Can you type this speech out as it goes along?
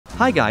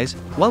Hi guys,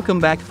 welcome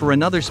back for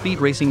another speed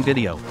racing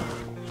video.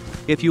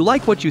 If you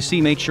like what you see,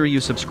 make sure you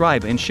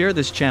subscribe and share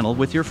this channel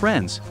with your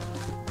friends.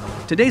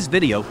 Today's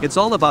video, it's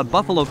all about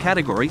buffalo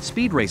category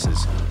speed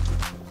races.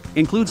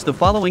 Includes the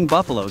following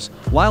buffaloes: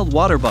 wild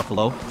water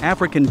buffalo,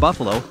 African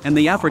buffalo, and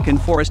the African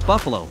forest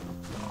buffalo.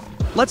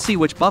 Let's see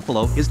which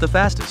buffalo is the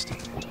fastest.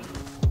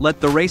 Let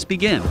the race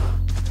begin.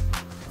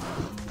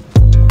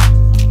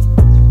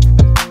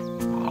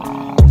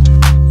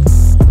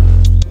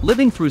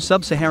 Living through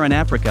sub-Saharan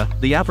Africa,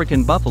 the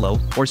African buffalo,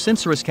 or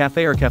Cincerus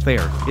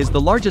kaffair, is the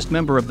largest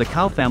member of the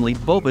cow family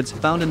bovids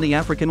found in the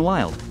African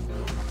wild.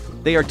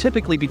 They are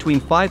typically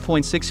between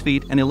 5.6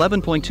 feet and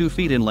 11.2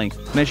 feet in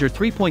length, measure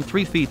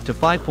 3.3 feet to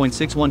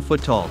 5.61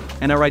 foot tall,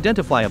 and are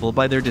identifiable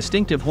by their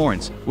distinctive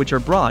horns, which are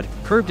broad,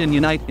 curved and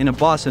unite in a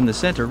boss in the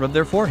center of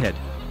their forehead.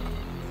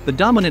 The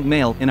dominant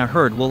male in a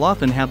herd will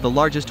often have the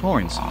largest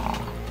horns.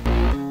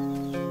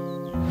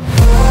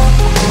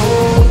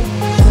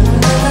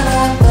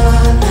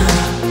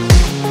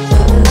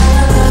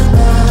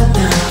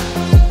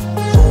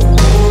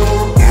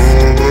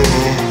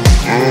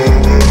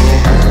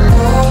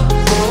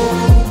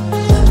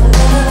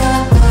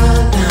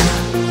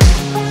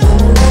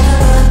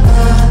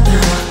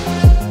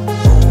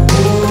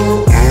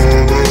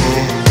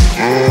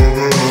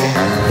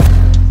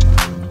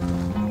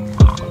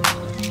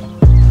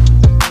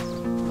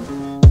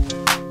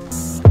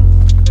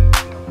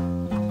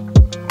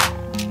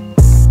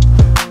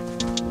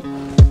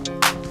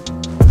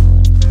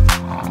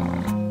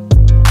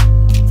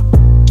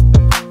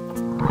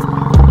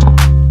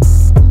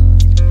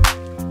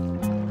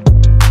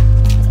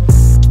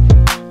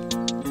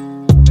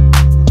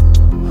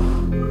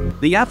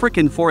 The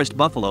African forest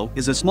buffalo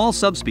is a small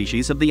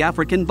subspecies of the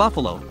African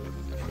buffalo.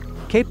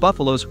 Cape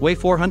buffaloes weigh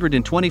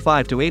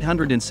 425 to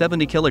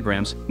 870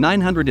 kilograms,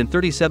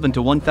 937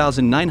 to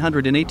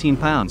 1,918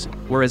 pounds,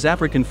 whereas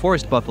African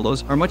forest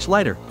buffaloes are much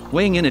lighter,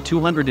 weighing in at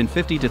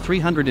 250 to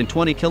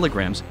 320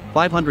 kilograms,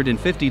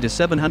 550 to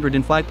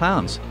 705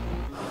 pounds.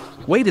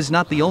 Weight is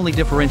not the only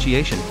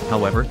differentiation,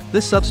 however.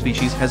 This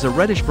subspecies has a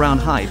reddish-brown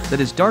hide that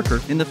is darker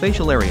in the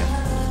facial area.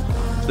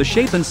 The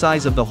shape and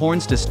size of the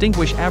horns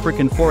distinguish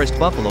African forest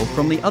buffalo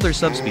from the other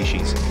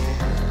subspecies.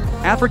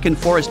 African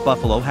forest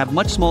buffalo have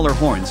much smaller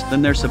horns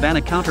than their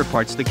savanna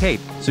counterparts, the Cape,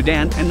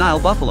 Sudan, and Nile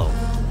buffalo.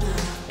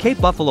 Cape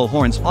buffalo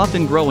horns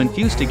often grow and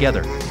fuse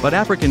together, but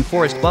African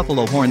forest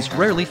buffalo horns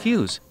rarely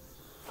fuse.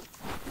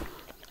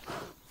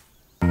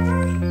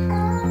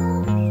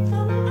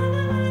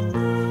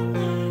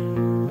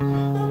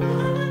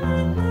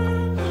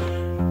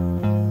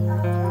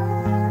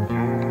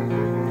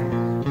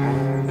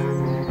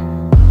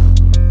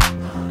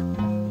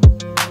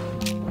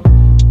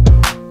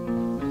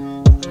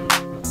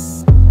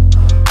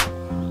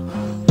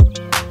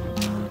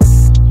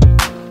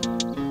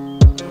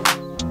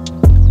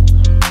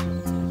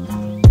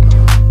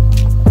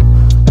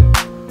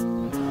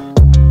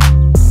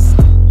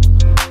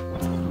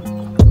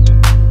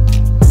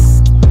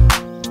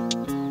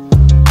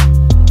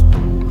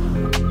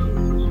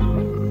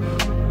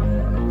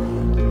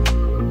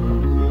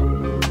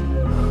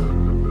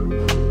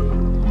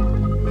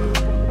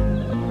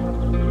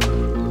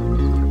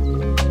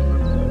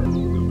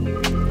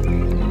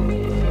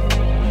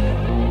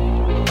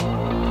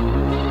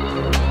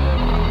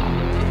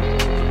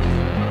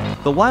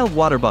 The wild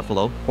water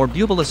buffalo, or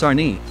Bubulus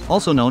arni,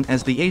 also known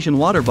as the Asian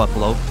water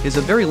buffalo, is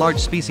a very large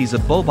species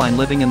of bovine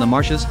living in the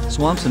marshes,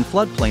 swamps and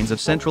floodplains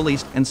of Central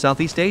East and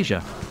Southeast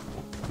Asia.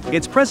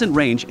 Its present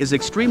range is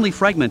extremely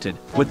fragmented,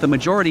 with the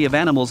majority of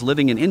animals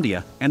living in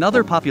India, and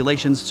other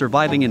populations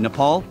surviving in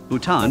Nepal,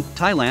 Bhutan,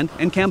 Thailand,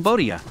 and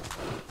Cambodia.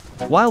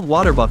 Wild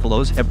water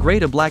buffaloes have gray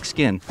to black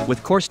skin,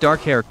 with coarse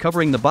dark hair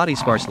covering the body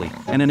sparsely,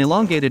 and an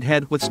elongated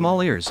head with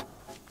small ears.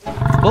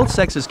 Both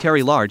sexes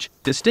carry large,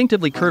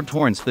 distinctively curved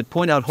horns that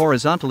point out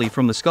horizontally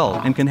from the skull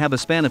and can have a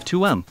span of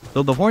 2 m,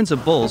 though the horns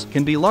of bulls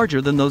can be larger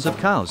than those of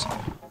cows.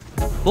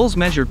 Bulls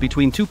measure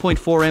between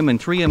 2.4 m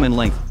and 3 m in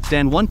length,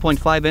 stand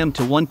 1.5 m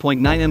to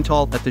 1.9 m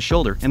tall at the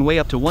shoulder and weigh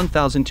up to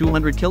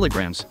 1,200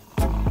 kilograms.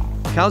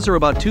 Cows are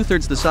about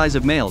 2/3 the size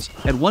of males,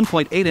 at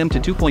 1.8 m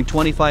to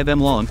 2.25 m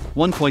long,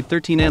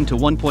 1.13 m to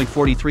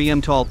 1.43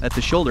 m tall at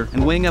the shoulder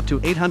and weighing up to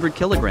 800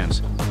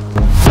 kilograms.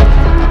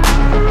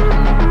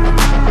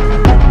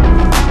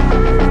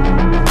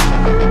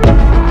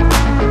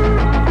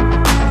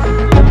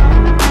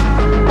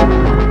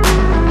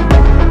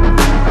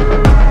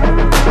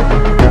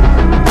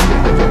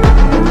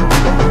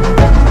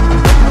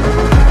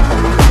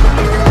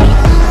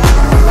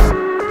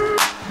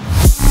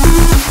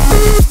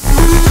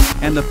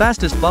 And the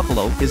fastest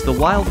buffalo is the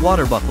wild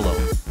water buffalo.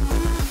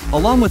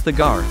 Along with the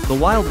gar, the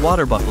wild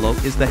water buffalo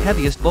is the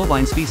heaviest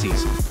bovine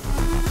species.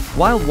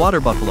 Wild water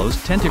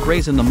buffaloes tend to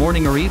graze in the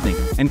morning or evening,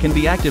 and can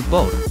be active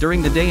both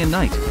during the day and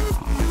night.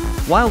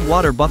 Wild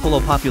water buffalo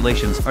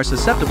populations are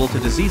susceptible to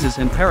diseases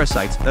and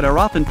parasites that are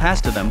often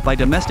passed to them by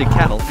domestic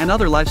cattle and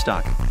other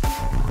livestock.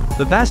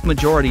 The vast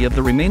majority of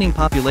the remaining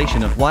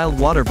population of wild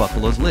water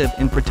buffaloes live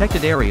in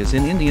protected areas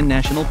in Indian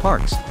national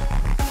parks.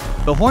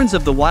 The horns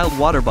of the wild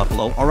water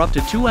buffalo are up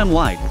to 2 m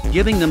wide,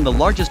 giving them the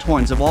largest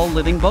horns of all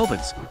living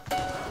bovids.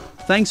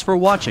 Thanks for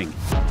watching.